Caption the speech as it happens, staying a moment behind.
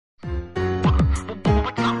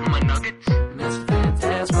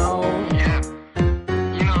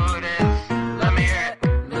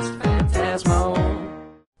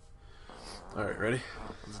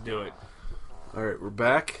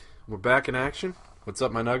back. We're back in action. What's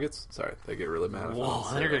up, my nuggets? Sorry, they get really mad. Whoa,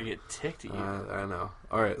 they're gonna get ticked at you. I know.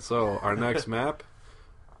 All right, so our next map.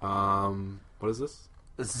 What is this?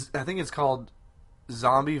 I think it's called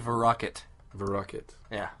Zombie Verrucket. Verrucket.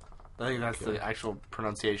 Yeah, I think that's the actual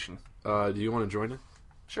pronunciation. Do you want to join it?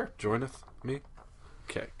 Sure. Joineth me?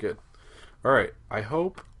 Okay, good. All right, I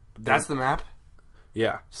hope that's the map.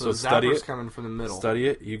 Yeah. So study Zapper's it. coming from the middle. Study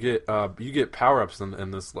it. You get power ups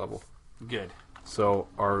in this level. Good. So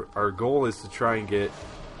our goal is to try and get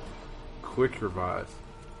quick revive.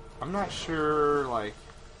 I'm not sure, like...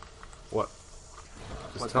 What?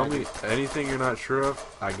 Just what tell me anything you're not sure of.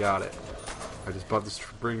 I got it. I just bought the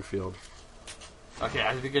Springfield. Okay,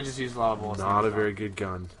 I think I just used a lot of bullets. Not a very good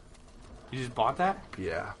gun. You just bought that?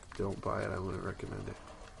 Yeah. Don't buy it. I wouldn't recommend it.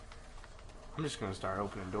 I'm just going to start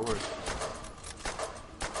opening doors.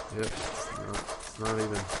 Yep. It's not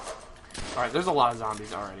even... Alright, there's a lot of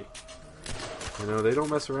zombies already. You know, they don't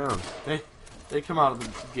mess around. They come out of the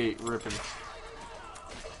gate ripping.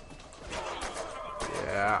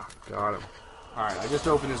 Yeah, got him. Alright, I just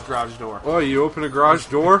opened his garage door. Oh, you open a garage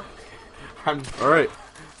door? Alright.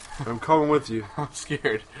 I'm coming with you. I'm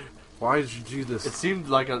scared. Why did you do this? It seemed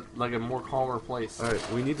like a more calmer place.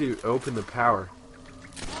 Alright, we need to open the power.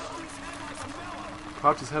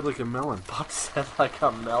 Popped his head like a melon. Popped his head like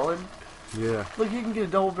a melon? Yeah. Look, you can get a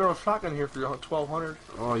double barrel shotgun here for $1,200.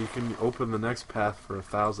 Oh, you can open the next path for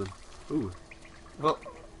 1,000. Ooh. Well,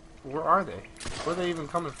 where are they? Where are they even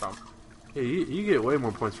coming from? Yeah, you get way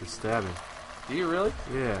more points for stabbing. Do you really?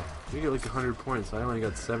 Yeah. You get like 100 points. I only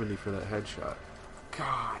got 70 for that headshot.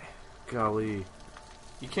 God. Golly.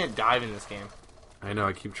 You can't dive in this game. I know,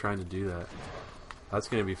 I keep trying to do that. That's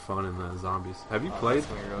going to be fun in the zombies. Have you played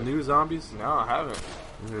really... new zombies? No, I haven't.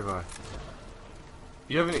 Neither have I.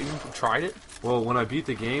 You haven't even tried it? Well, when I beat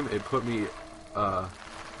the game, it put me, put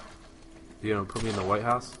me in the White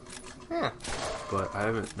House. Yeah. But I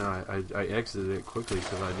haven't, no, I exited it quickly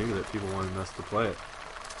because I knew that people wanted us to play it.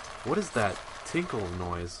 What is that tinkle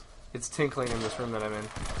noise? It's tinkling in this room that I'm in.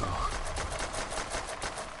 Oh.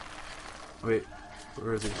 Wait,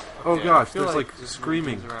 where is he? Oh gosh, there's like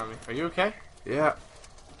screaming. Around me. Are you okay? Yeah.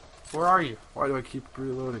 Where are you? Why do I keep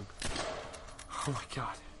reloading? Oh my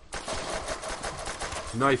god.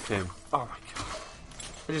 Knife him. Oh my god.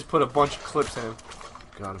 I just put a bunch of clips in him.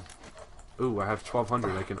 Got him. Ooh, I have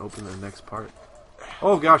 1,200. I can open the next part.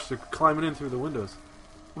 Oh gosh, they're climbing in through the windows.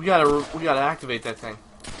 We gotta activate that thing.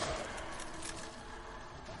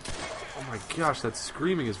 Oh my gosh, that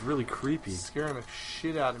screaming is really creepy. It's scaring the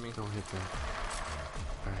shit out of me. Don't hit that.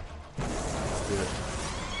 Alright. Let's do it.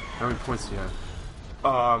 How many points do you have?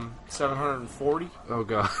 740. Oh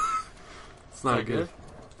god. It's not good.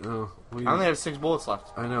 No. I only have 6 bullets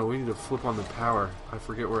left. I know, we need to flip on the power. I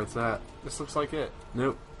forget where it's at. This looks like it.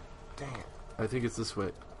 Nope. Dang it. I think it's this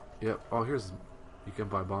way. Yep. Oh, here's... You can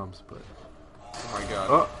buy bombs, but... Oh my god.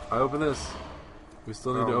 Oh, I opened this. We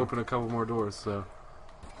still need to open a couple more doors, so...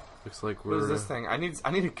 Looks like we're... What is this thing? I need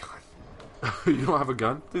a gun. You don't have a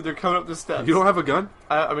gun? Dude, they're coming up the steps. You don't have a gun?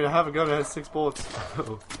 I mean, I have a gun that has 6 bullets.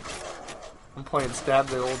 Oh. I'm playing Stab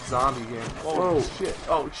the Old Zombie game. Oh, shit.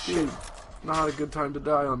 Oh, shit. Not a good time to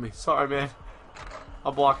die on me. Sorry, man.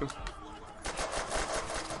 I'll block him.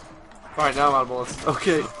 Alright, now I'm out of bullets.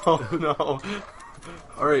 Okay. Oh, no.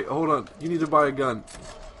 Alright, hold on. You need to buy a gun.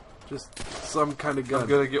 Just some kind of gun. I'm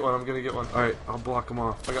gonna get one. Alright, I'll block them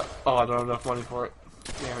off. I don't have enough money for it.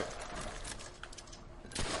 Damn it.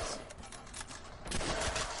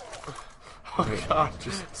 Oh, right, God.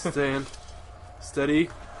 Just stand. Steady.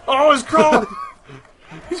 Oh, he's crawling!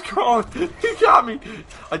 He's crawling! He got me!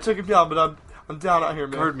 I took him down, but I'm down out here,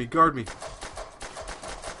 man. Guard me.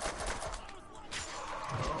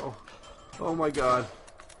 Oh my god.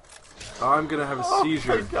 I'm gonna have a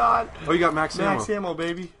seizure. Oh my god. Oh, you got max ammo. Max ammo,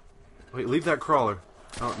 baby. Wait, leave that crawler.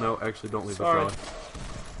 Oh, no, actually don't leave the crawler.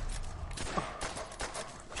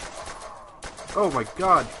 Oh my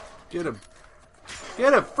god. Get him.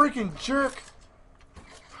 Get a freaking jerk!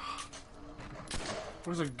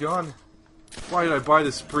 Where's a gun? Why did I buy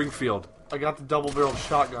this Springfield? I got the double-barreled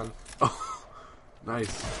shotgun. Oh,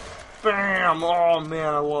 nice. Bam! Oh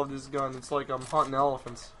man, I love this gun. It's like I'm hunting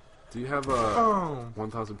elephants. Do you have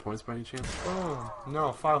 1,000 points by any chance? Oh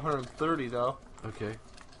no, 530 though. Okay.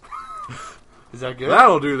 Is that good?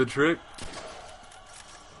 That'll do the trick.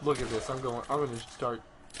 Look at this. I'm gonna start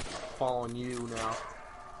following you now.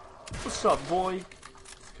 What's up, boy?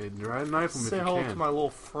 Okay, try and knife him if you can. Say hello to my little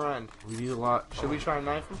friend. We need a lot. Should we try and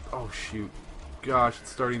knife him? Oh shoot! Gosh,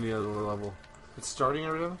 it's starting the other level. It's starting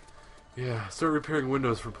everything? Yeah, start repairing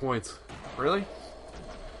windows for points. Really?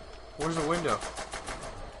 Where's the window?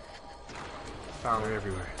 Found it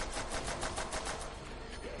everywhere.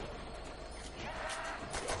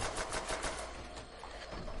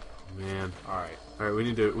 Alright. Alright, we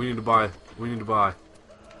need to buy. We need to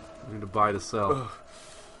buy to sell. Ugh.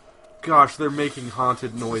 Gosh, they're making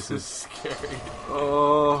haunted noises. This is scary.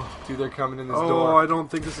 Oh. Dude, they're coming in this door. door. Oh, I don't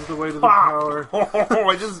think this is the way to the power. Oh,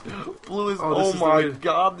 I just blew his... Oh my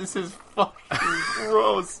god, this is fucking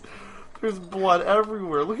gross. There's blood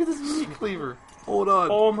everywhere. Look at this meat cleaver. Hold on.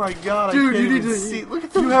 Oh my god, dude, I can't you even need to see. Look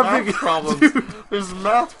at the math problems. Dude. There's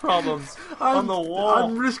math problems on the wall.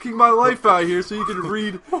 I'm risking my life out here so you can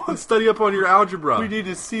read and study up on your algebra. We need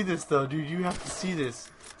to see this, though, dude. You have to see this.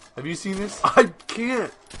 Have you seen this? I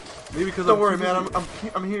can't. Maybe because Don't worry, man.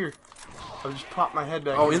 I'm here. I just popped my head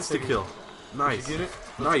back. Oh, insta-kill. Nice. Did you get it?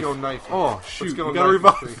 Let's Nice. go knife. Oh, shoot. Let's go You gotta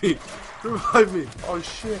revive me. Revive me. Oh,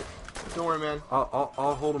 shit. Don't worry, man.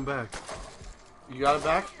 I'll hold him back. You got it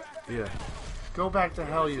back? Yeah. Go back to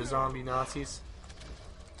hell, you zombie Nazis.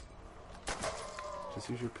 Just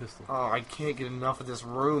use your pistol. Oh, I can't get enough of this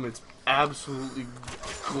room. It's absolutely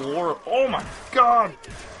glorious. Oh my god!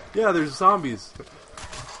 Yeah, there's zombies.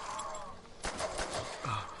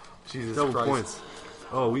 Jesus Double Christ. points.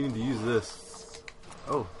 Oh, we need to use this.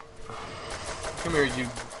 Oh. Come here, you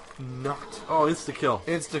nut. Oh, insta-kill.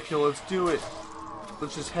 Insta-kill, let's do it.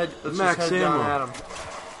 Let's just head Max down at him.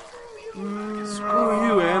 Screw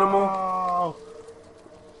you, animal.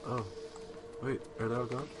 Oh. Wait, are they all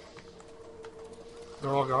gone?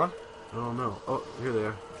 They're all gone? I don't know. Oh, here they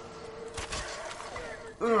are.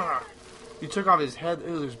 Ugh. You took off his head.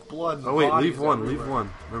 Ew, there's blood. And oh, wait, bodies leave one. everywhere. Leave one.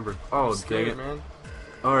 Remember. Oh, dang it. Man.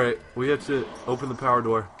 Alright, we have to open the power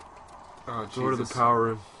door. Oh, Jesus. Door to the power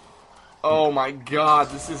room. Oh my god,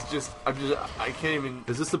 this is just... I can't even...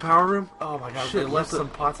 Is this the power room? Oh my god, Shit, they left some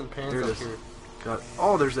pots and pans up here. God.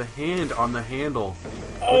 Oh, there's a hand on the handle.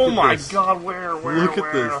 Oh my god, where? Look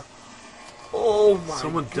at this. Oh my god.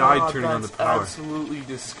 Someone died turning on the power. Absolutely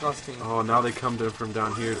disgusting. Oh, now they come from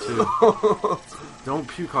down here too. Don't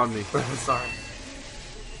puke on me. Sorry.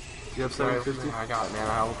 You have 750? I got it, man.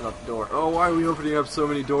 I opened up the door. Oh, why are we opening up so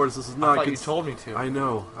many doors? This is not I thought good. you told me to. I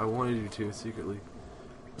know. I wanted you to, secretly.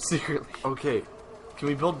 Secretly. Okay. Can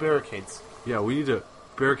we build barricades? Yeah, we need to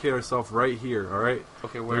barricade ourselves right here, alright?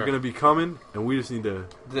 Okay, where? They're going to be coming, and we just need to...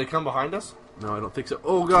 Did they come behind us? No, I don't think so.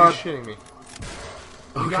 Oh, God. You're shitting me.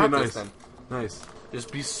 You Okay, got nice. this, then. Nice.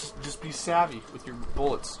 Just be savvy with your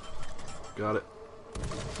bullets. Got it.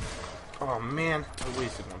 Oh, man. I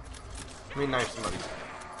wasted one. Let me knife somebody.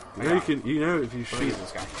 You know, if you shoot shoot...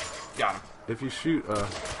 this guy. Got him. If you shoot,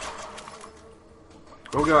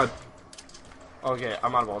 Oh, God. Okay,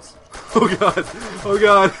 I'm out of bullets. Oh, God. Oh,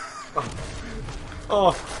 God.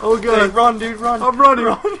 Oh, God. Hey, run, dude, run. I'm running.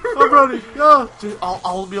 I'm running. Yeah. Dude,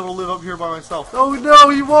 I'll be able to live up here by myself. Oh, no,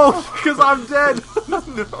 you won't, because I'm dead.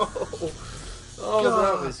 No. Oh,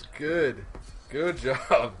 God. That was good. Good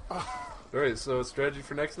job. Alright, so strategy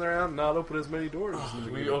for next round, not open as many doors.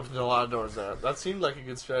 We opened a lot of doors there. That seemed like a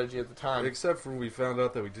good strategy at the time. Except for we found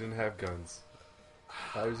out that we didn't have guns.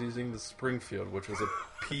 I was using the Springfield, which was a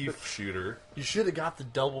pea shooter. You should have got the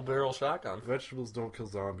double barrel shotgun. Vegetables don't kill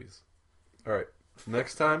zombies. Alright,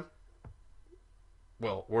 next time...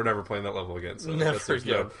 Well, we're never playing that level again, so never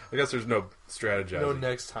again. I guess there's no strategizing. No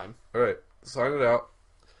next time. Alright, sign it out.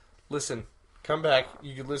 Listen, come back.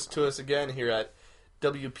 You can listen to us again here at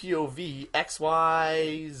WPOV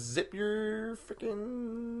XY. Zip your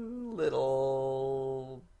freaking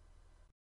little